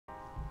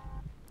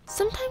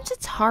Sometimes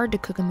it's hard to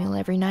cook a meal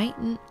every night,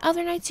 and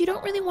other nights you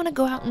don't really want to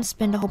go out and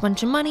spend a whole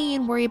bunch of money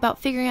and worry about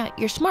figuring out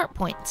your smart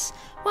points.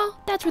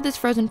 Well, that's where this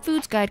frozen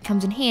foods guide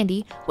comes in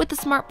handy, with the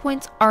smart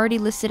points already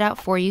listed out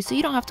for you so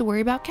you don't have to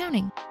worry about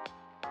counting.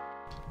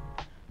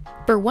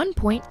 For 1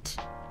 point,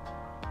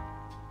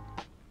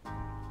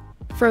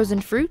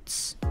 frozen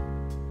fruits,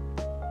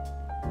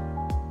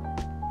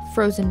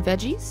 frozen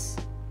veggies,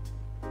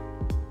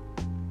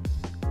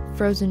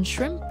 frozen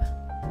shrimp,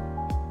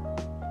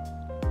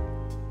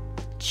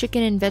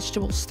 chicken and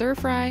vegetable stir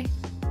fry.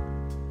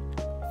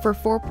 For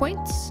 4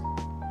 points,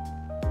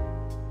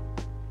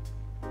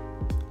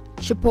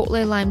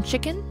 chipotle lime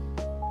chicken,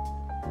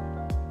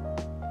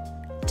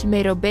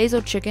 tomato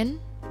basil chicken,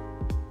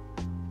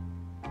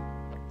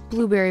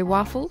 blueberry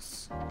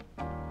waffles,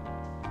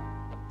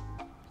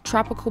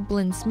 tropical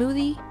blend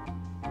smoothie,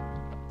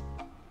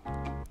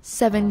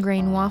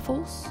 7-grain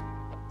waffles,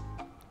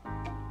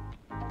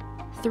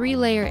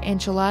 3-layer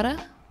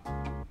enchilada,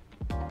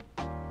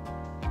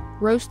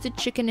 roasted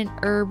chicken and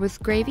herb with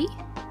gravy,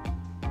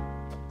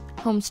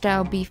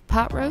 homestyle beef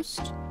pot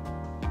roast.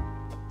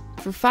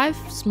 For 5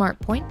 smart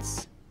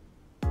points,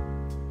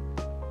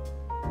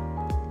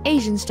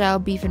 Asian style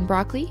beef and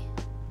broccoli,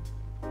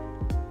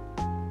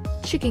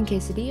 chicken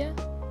quesadilla,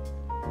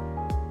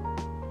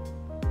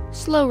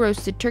 slow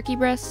roasted turkey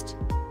breast,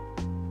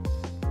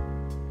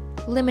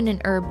 lemon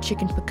and herb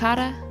chicken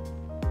piccata,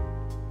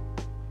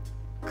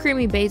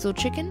 creamy basil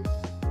chicken,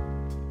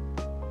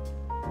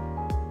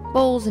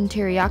 bowls and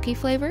teriyaki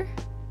flavor,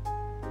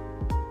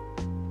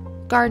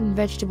 garden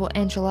vegetable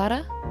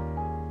enchilada,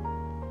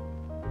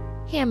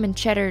 ham and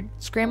cheddar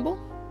scramble,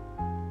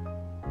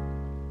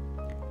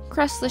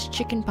 crustless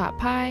chicken pot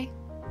pie,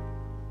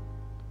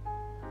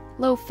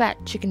 low-fat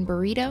chicken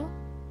burrito,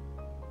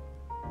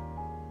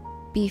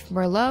 beef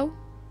merlot,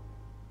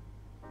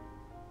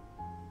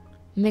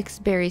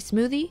 mixed berry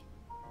smoothie,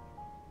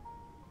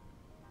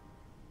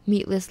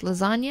 meatless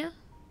lasagna.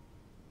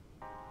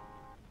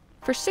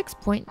 For 6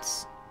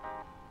 points,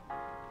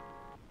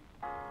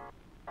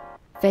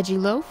 veggie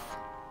loaf,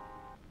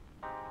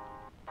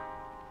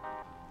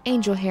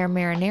 angel hair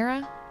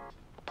marinara,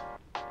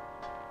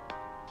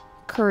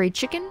 curry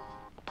chicken,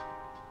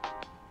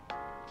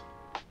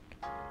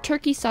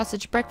 turkey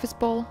sausage breakfast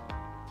bowl,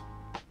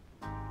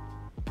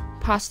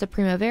 pasta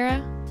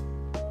primavera,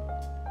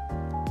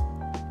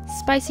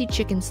 spicy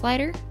chicken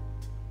slider,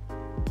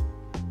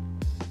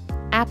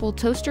 apple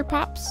toaster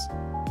pops,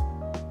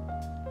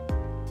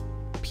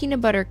 peanut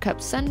butter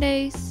cup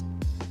sundaes,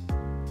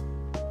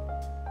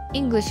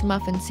 English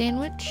muffin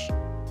sandwich,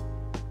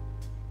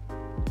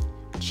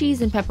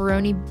 cheese and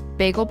pepperoni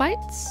bagel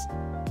bites,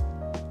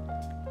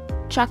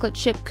 chocolate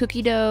chip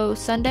cookie dough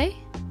sundae,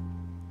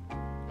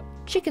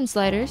 chicken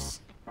sliders,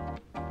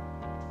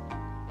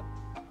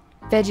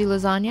 veggie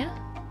lasagna,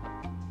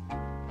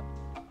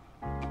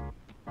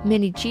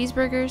 mini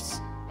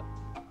cheeseburgers,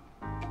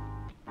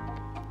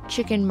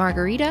 chicken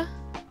margarita,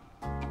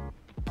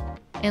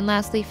 and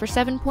lastly for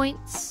 7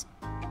 points,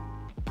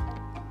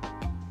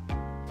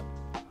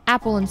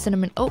 apple and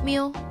cinnamon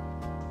oatmeal,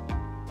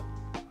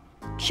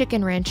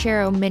 chicken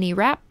ranchero mini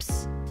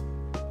wraps,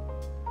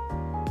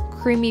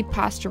 creamy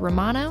pasta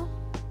romano,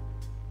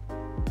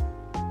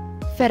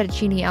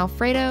 fettuccine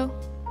alfredo,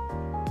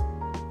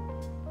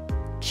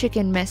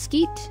 chicken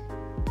mesquite,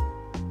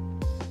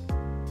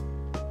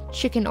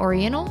 chicken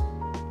oriental,